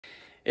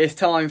It's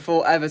time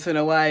for Everton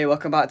away.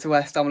 Welcome back to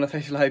West Ham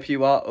Official. I hope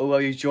you are, or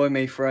will you join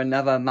me for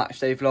another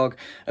Matchday vlog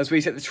as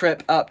we set the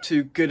trip up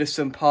to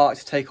Goodison Park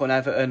to take on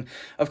Everton.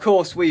 Of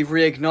course, we've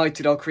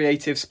reignited our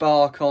creative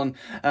spark on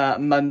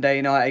Monday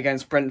night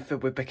against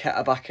Brentford with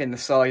Paqueta back in the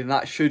side, and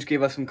that should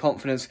give us some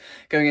confidence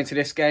going into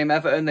this game.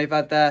 Everton, they've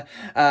had their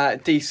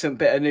decent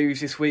bit of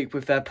news this week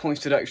with their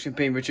points deduction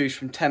being reduced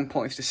from 10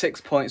 points to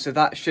 6 points, so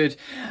that should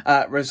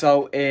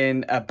result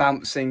in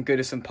bouncing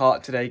Goodison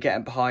Park today,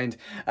 getting behind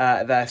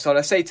their side.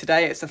 I say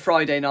today, it's a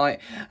Friday night.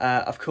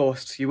 Of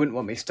course, you wouldn't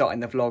want me starting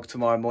the vlog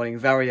tomorrow morning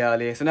very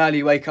early. It's an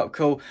early wake-up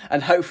call,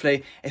 and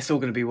hopefully it's all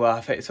going to be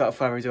worth it. So without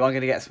further ado, I'm going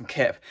to get some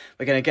kip.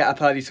 We're going to get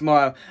up early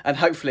tomorrow and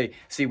hopefully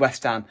see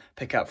West Ham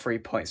pick up 3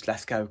 points.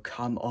 Let's go.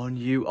 Come on,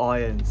 you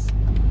Irons.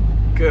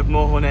 Good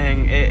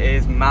morning. It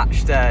is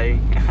match day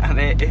and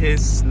it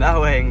is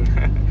snowing.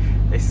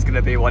 This is going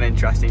to be one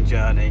interesting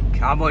journey.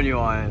 Come on, you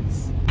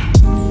Irons.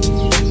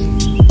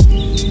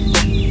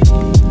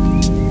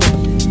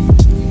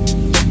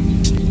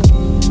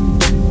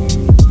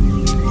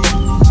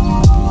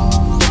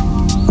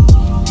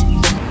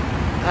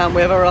 And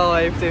we've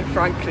arrived in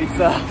Frankly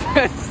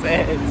Services.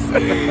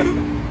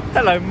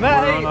 Hello, mate.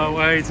 We're on our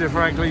way to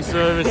Frankly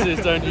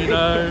Services, don't you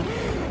know?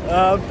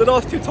 The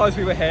last two times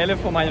we were here,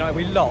 Liverpool, Man United,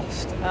 we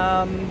lost. Is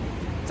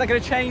that going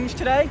to change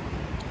today?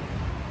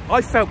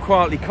 I felt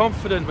quietly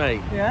confident,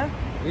 mate. Yeah?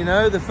 You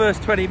know, the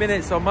first 20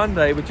 minutes on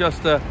Monday were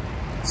just a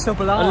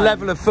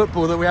level of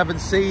football that we haven't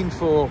seen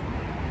for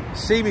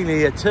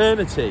seemingly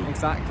eternity.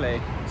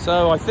 Exactly.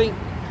 So I think,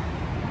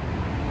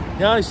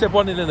 yeah, I said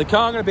 1-0 in the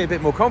car. I'm going to be a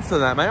bit more confident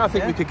than that, mate. I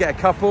think we could get a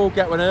couple,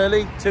 get one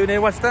early,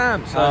 2-0 West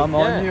Ham. So, come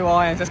on, you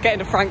Irons. Let's get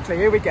into Frankly.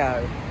 Here we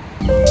go.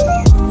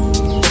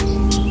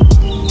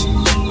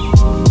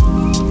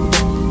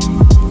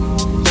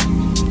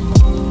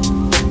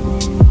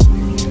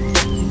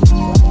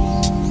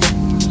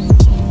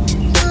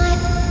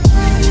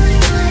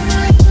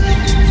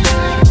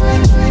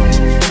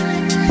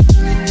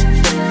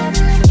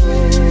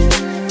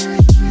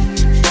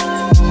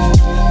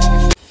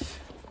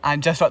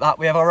 And just like that,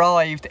 we have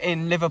arrived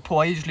in Liverpool.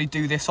 I usually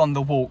do this on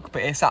the walk,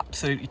 but it's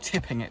absolutely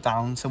tipping it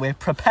down. So we're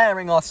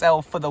preparing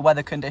ourselves for the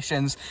weather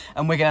conditions,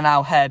 and we're going to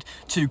now head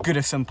to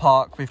Goodison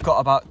Park. We've got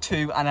about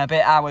 2 and a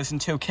bit hours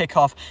until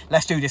kick-off.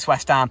 Let's do this,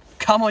 West Ham.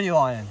 Come on, you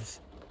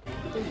Irons.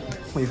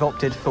 We've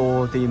opted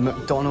for the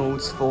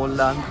McDonald's for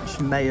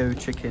lunch. Mayo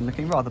chicken,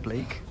 looking rather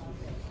bleak.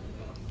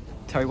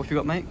 Terry, what have you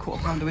got, mate?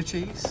 Quarter pounder with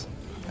cheese.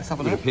 Let's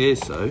have a look. It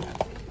appears so.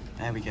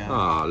 There we go.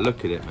 Ah,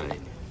 look at it, mate.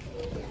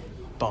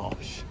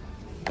 Bosh.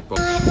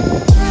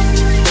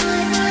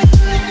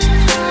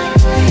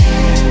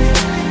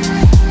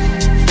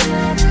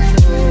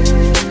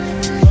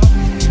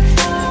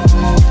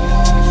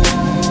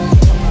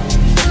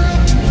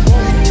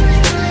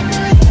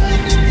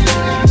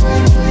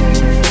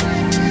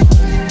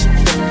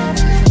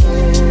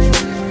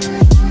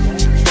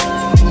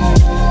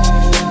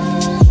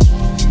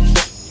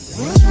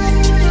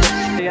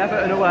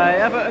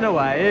 Everton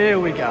away, here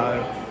we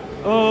go.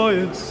 Oh,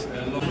 yes.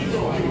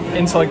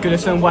 Inside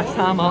Goodison, West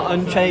Ham are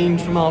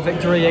unchanged from our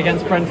victory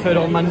against Brentford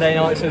on Monday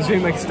night, so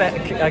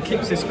SOUCEK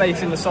keeps his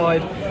space in the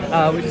side,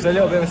 which is a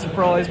little bit of a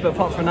surprise, but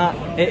apart from that,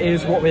 it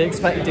is what we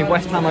expected.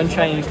 West Ham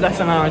unchanged, less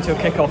than an hour until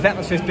kick-off. The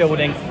atmosphere's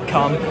building.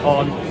 Come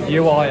on,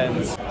 you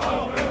Irons.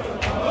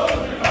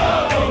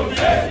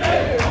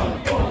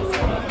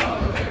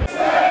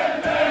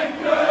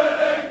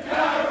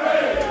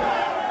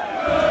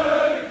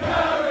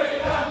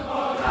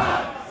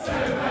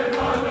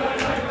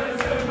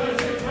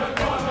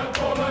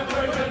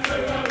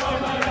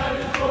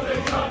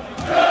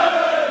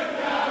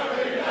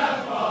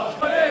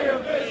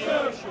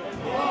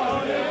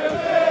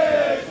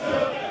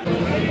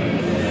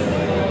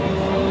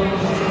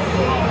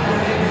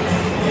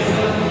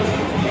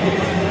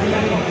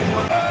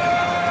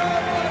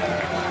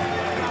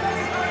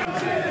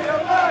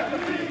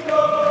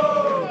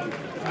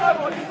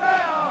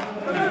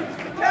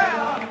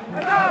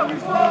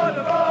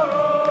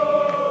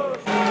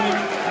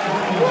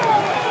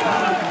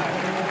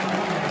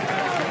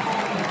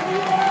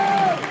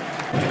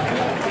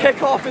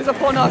 Kick-off is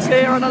upon us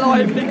here on a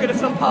lively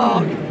Goodison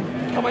Park.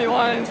 Come on, you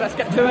Irons, let's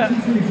get to it.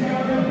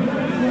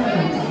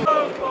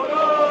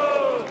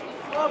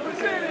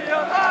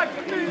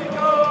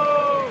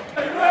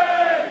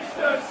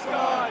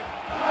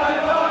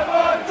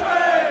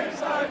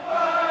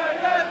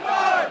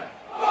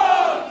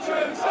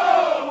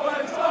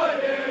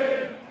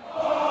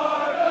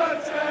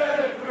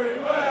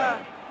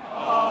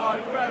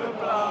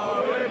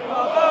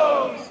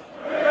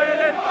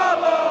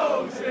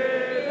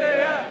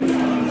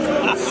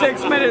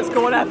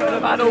 Go on, Everton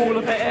have had all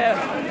of it here.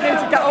 Need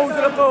to get hold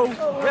of the ball.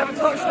 We haven't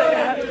touched it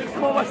yet.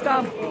 Come on, West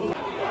Ham.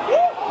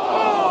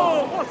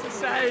 Oh, what a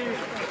save.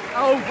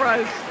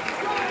 Alvarez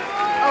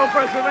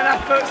with an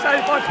effort,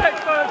 saved by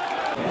Pickford.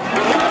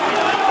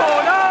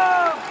 Corner!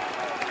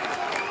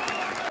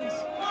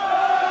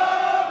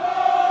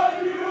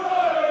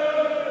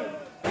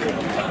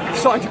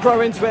 Starting to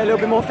grow into it a little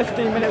bit more.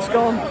 15 minutes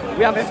gone.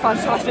 We have this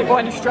fantastic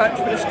winding stretch,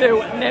 but it's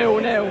still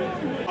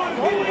 0-0.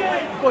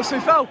 What's who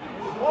fell? Boom!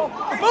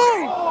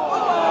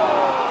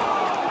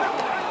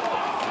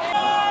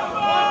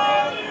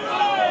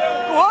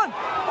 Go on!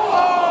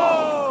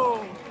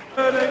 Oh!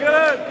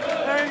 England!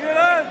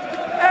 England!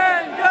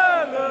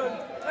 England!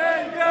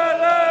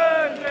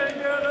 England!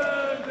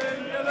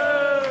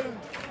 England!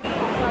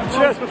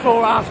 Just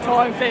before half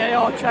time,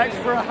 VAR checks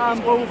for a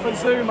handball for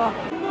Zuma.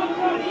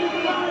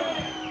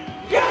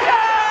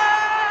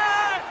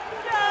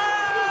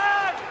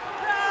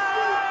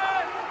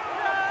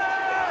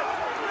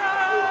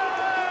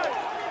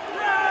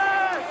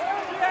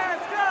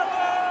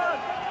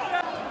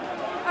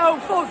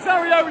 For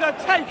Zariola,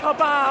 take a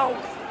bow.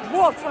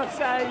 What a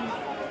save.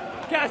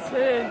 Get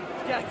in,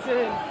 get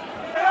in.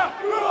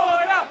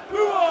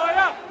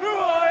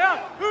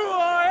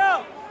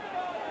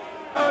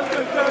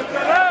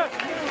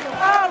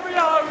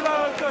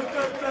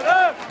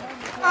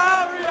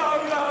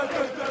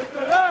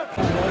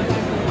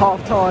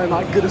 Half time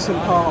at Goodison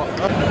Park.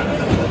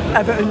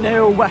 Everton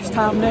 0, West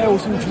Ham 0.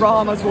 Some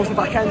drama towards the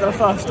back end of the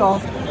first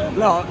half.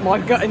 Look, my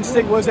gut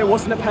instinct was it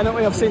wasn't a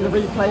penalty. I've seen the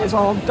replay, his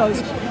arm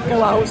does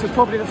go out, so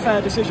probably the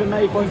fair decision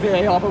made by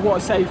VAR, but what a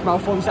save from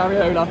Alphonse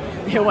Zariola.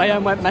 The away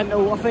end went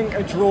mental. I think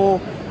a draw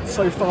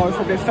so far is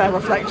probably a fair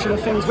reflection of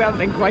things. We haven't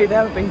been great, they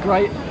haven't been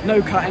great.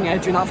 No cutting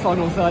edge in that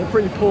final third.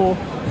 Pretty poor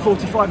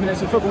 45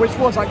 minutes of football, which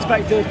was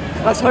expected.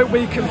 Let's hope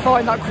we can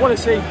find that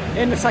quality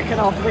in the second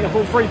half to pick up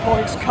all 3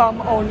 points. Come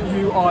on,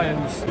 you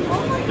Irons.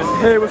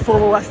 Here with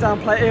former West Ham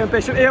player Ian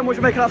Bishop. Ian, what do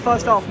you make of that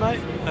first half,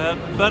 mate?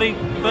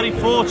 Very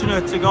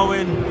fortunate to go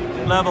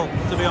in level,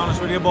 to be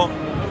honest with you, but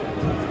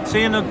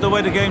seeing the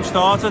way the game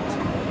started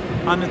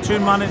and the two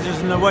managers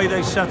and the way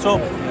they set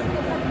up,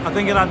 I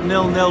think it had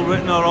 0-0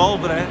 written all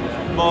over it,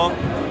 but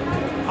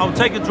I would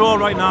take a draw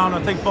right now, and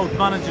I think both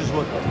managers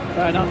would.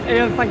 Fair enough.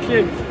 Ian, thank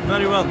you.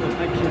 Very welcome.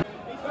 Thank you.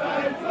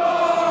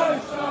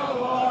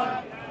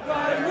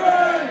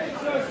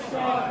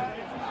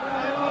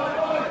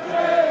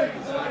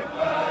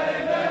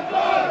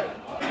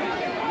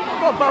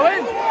 Go on,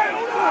 Bowen. Go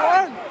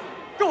on.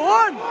 Go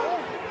on.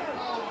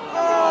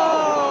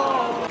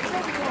 Oh.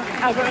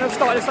 Everton have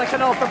started the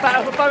second half the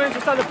better, but Bowen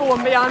just had the ball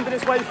and meandered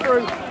his way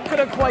through.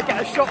 Couldn't quite get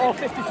a shot off.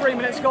 53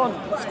 minutes gone.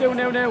 Still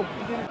 0-0.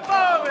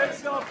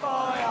 Bowen's on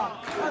fire.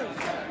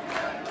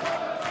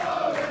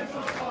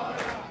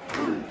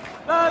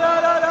 La, la,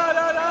 la, la,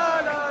 la, la,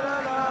 la,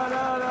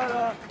 la, la,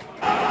 la.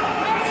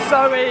 So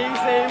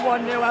easy,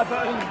 1-0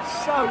 Everton.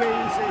 So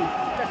easy.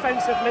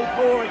 Defensively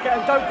poor again.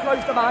 Don't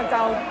close the man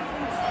down.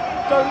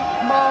 Don't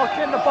mark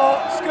in the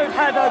box. Good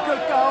header,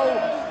 good goal.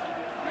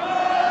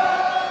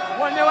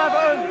 1-0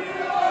 Everton.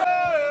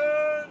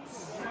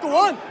 Go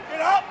on.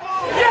 Get up.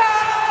 Yes!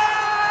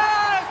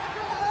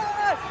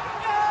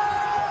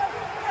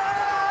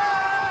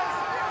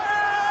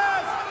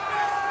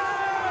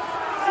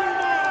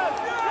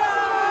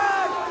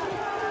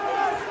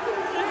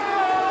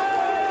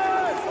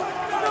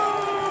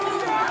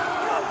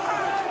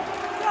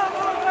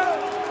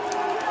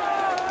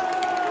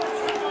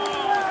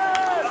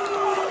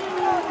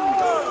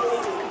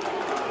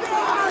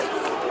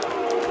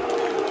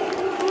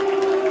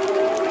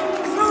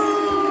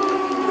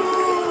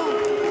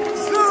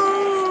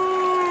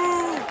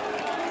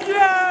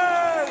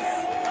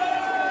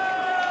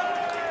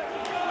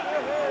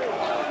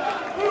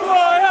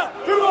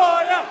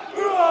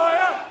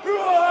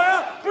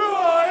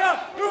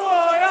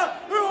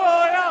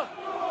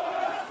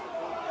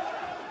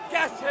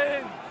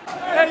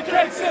 He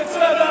kicks it to the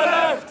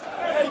left,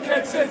 he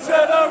kicks it to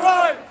the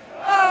right,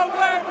 and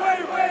when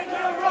we win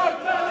Europe,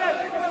 the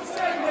legend will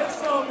sing this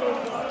song all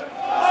night.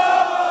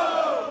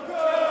 Oh,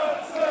 good,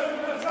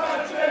 Zuma's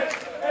magic,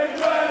 he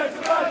wears a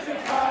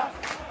magic hat,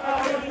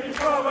 and if you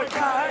throw a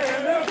cat in,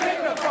 he'll kick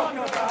the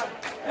fucker back.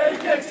 He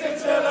kicks it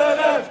to the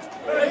left,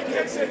 he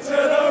kicks it to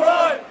the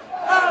right,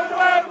 and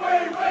when we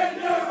win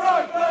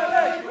Europe, the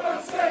legend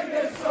will sing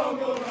this song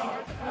all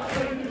night.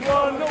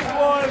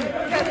 1-1,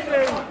 get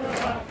in.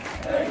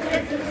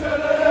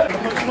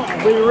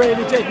 We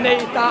really did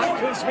need that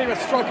because we were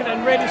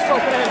struggling, really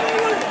struggling.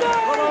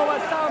 Come on,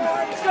 West Ham,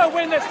 still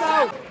win this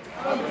now.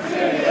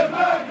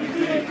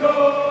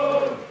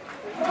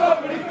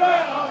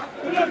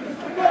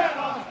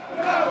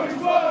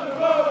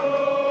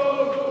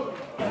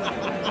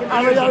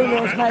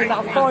 Ariola's made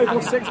about 5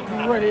 or 6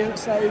 brilliant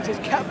saves. He's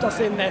kept us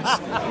in this.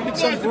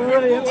 Some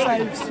brilliant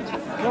saves.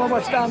 Come on,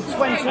 West Ham,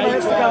 20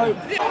 minutes to go.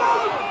 Go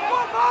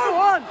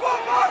on! Go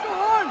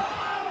on!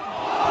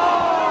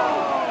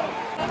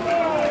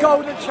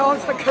 Golden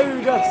chance for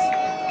Kudus.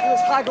 He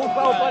was haggled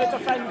well by the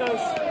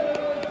defenders.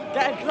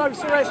 Getting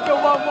closer here, still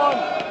 1-1.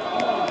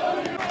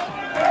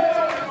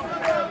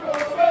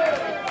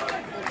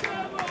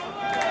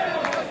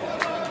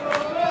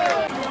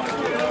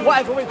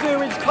 Whatever we do,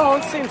 we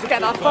can't seem to get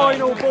that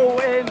final ball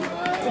in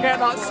to get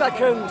that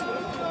second.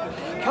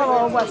 Come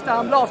on, West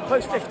Ham, last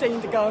post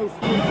 15 to go.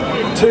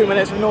 2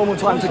 minutes of normal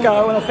time to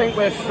go, and I think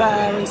we're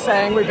fair in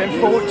saying we've been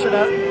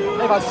fortunate.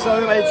 They've had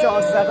so many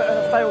chances, Everton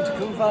have failed to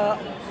convert.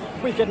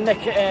 We could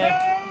nick it here.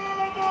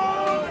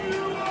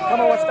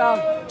 Come on, West Ham.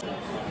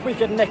 We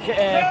could nick it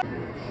here.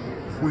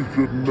 we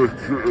could nick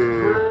it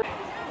here.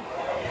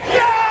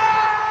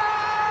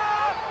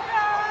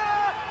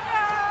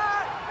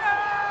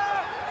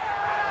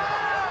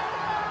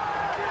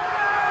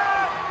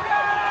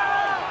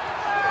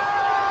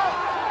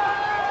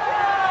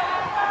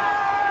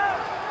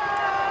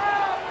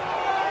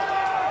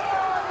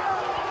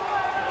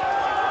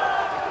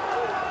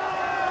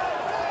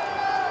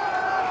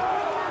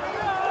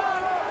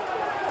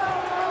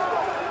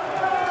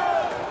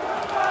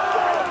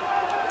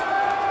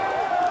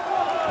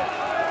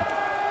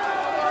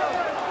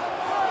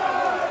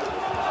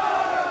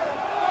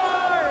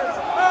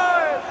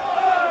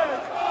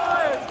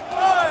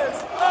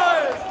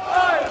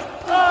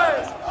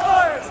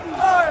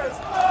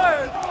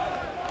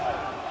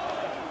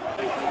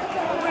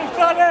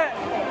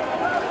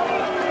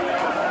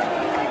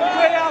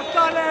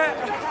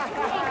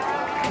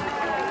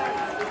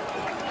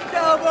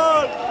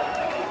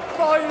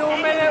 Final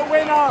minute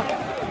winner.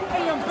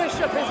 Ian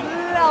Bishop is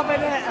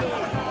loving it.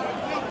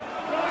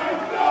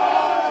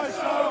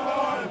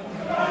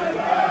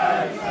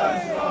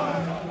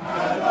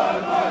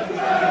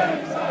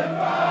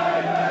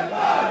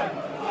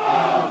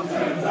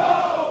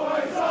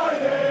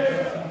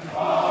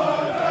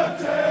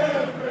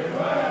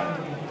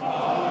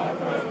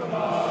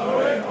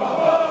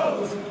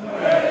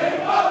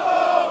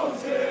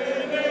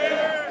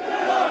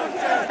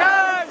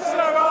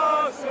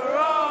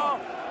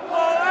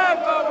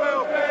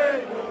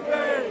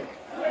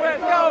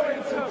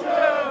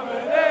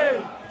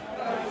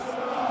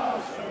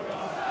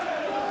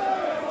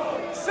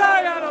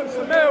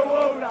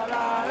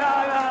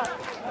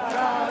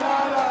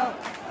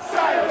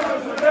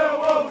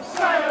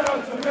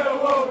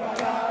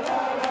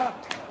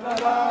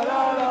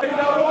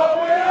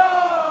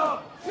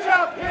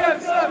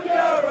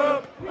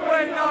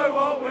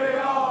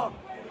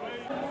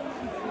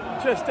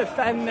 Just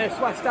defend this,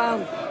 West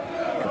Ham.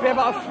 Could be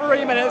about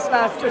 3 minutes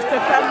left. Just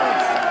defend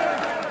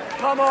this.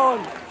 Come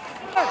on.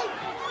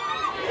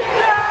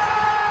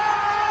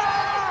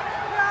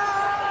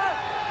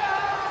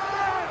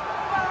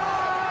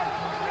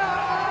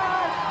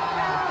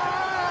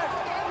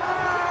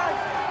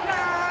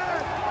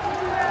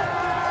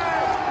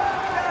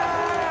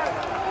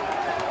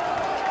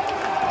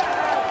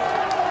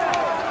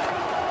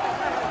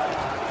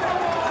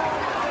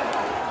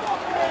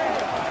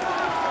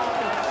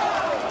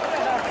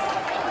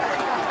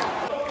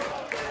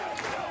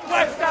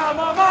 West Ham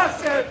are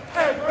massive,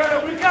 everywhere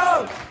we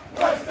go.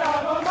 West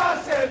Ham are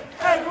massive,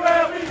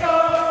 everywhere we go.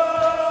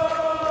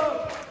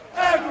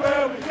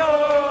 Everywhere we go.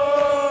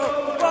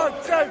 1,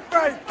 2,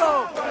 3,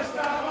 4. West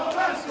Ham are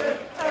massive,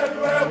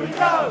 everywhere we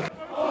go.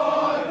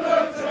 I've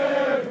looked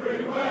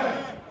everywhere.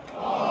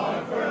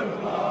 I'm from the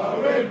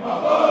blow in my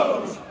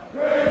balls.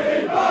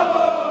 Green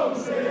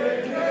bubbles in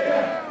the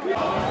air.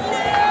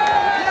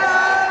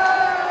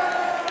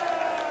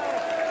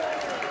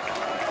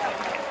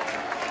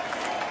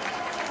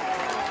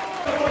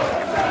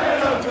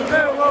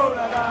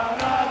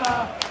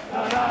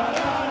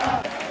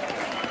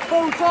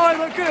 Full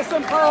time at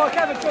Goodison Park,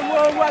 Everton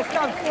 1, West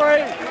Ham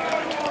 3.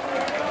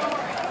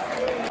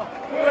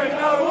 We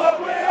know what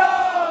we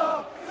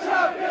are,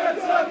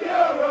 champions of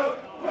Europe.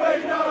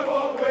 We know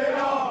what we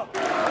are.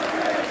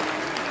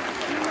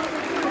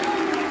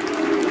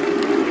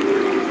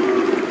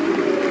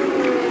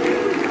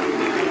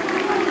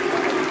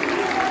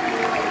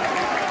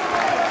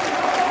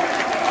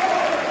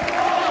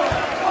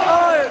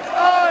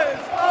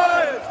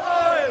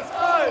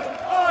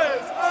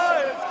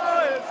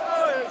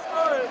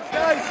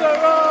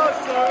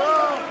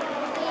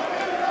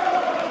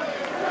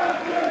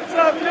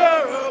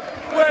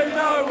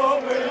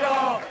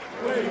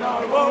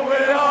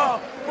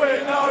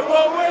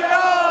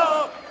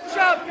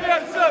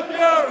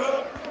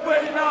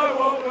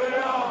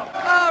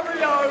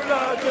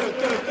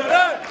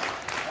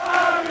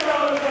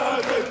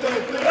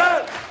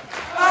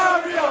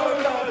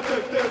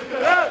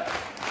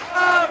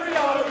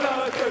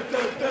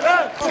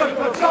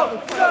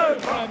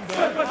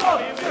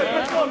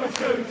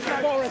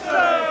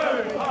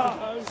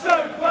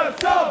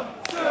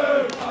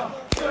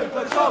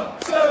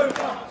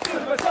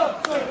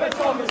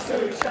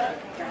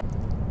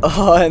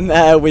 Oh, and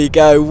there we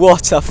go.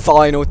 What a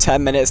final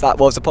 10 minutes that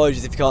was.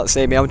 Apologies if you can't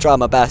see me, I'm trying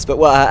my best. But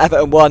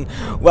Everton 1,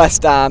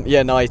 West Ham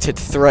United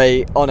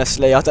 3.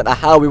 Honestly, I don't know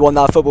how we won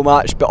that football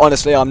match, but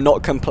honestly, I'm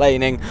not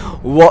complaining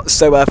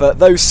whatsoever.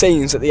 Those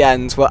scenes at the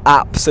end were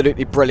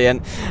absolutely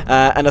brilliant,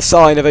 and a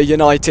sign of a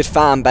United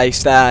fan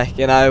base there.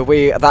 You know,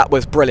 that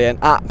was brilliant,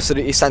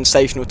 absolutely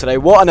sensational today.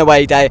 What an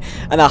away day,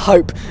 and I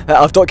hope that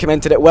I've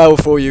documented it well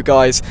for you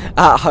guys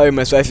at home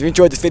as well. If you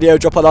enjoyed this video,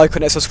 drop a like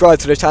on it, subscribe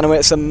to the channel.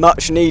 It's some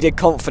much needed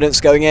confidence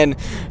going in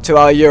to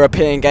our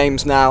European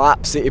games now.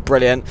 Absolutely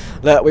brilliant.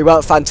 Look, we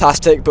weren't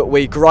fantastic, but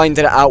we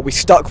grinded it out. We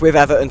stuck with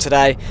Everton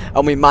today,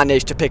 and we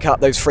managed to pick up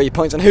those 3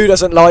 points. And who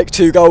doesn't like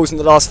 2 goals in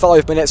the last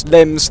 5 minutes,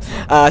 limbs,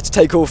 to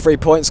take all 3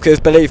 points? Because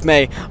believe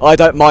me, I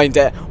don't mind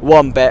it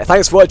one bit.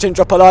 Thanks for watching.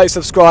 Drop a like,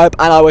 subscribe,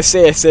 and I will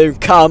see you soon.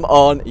 Come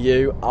on,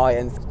 you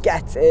Irons,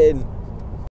 get in.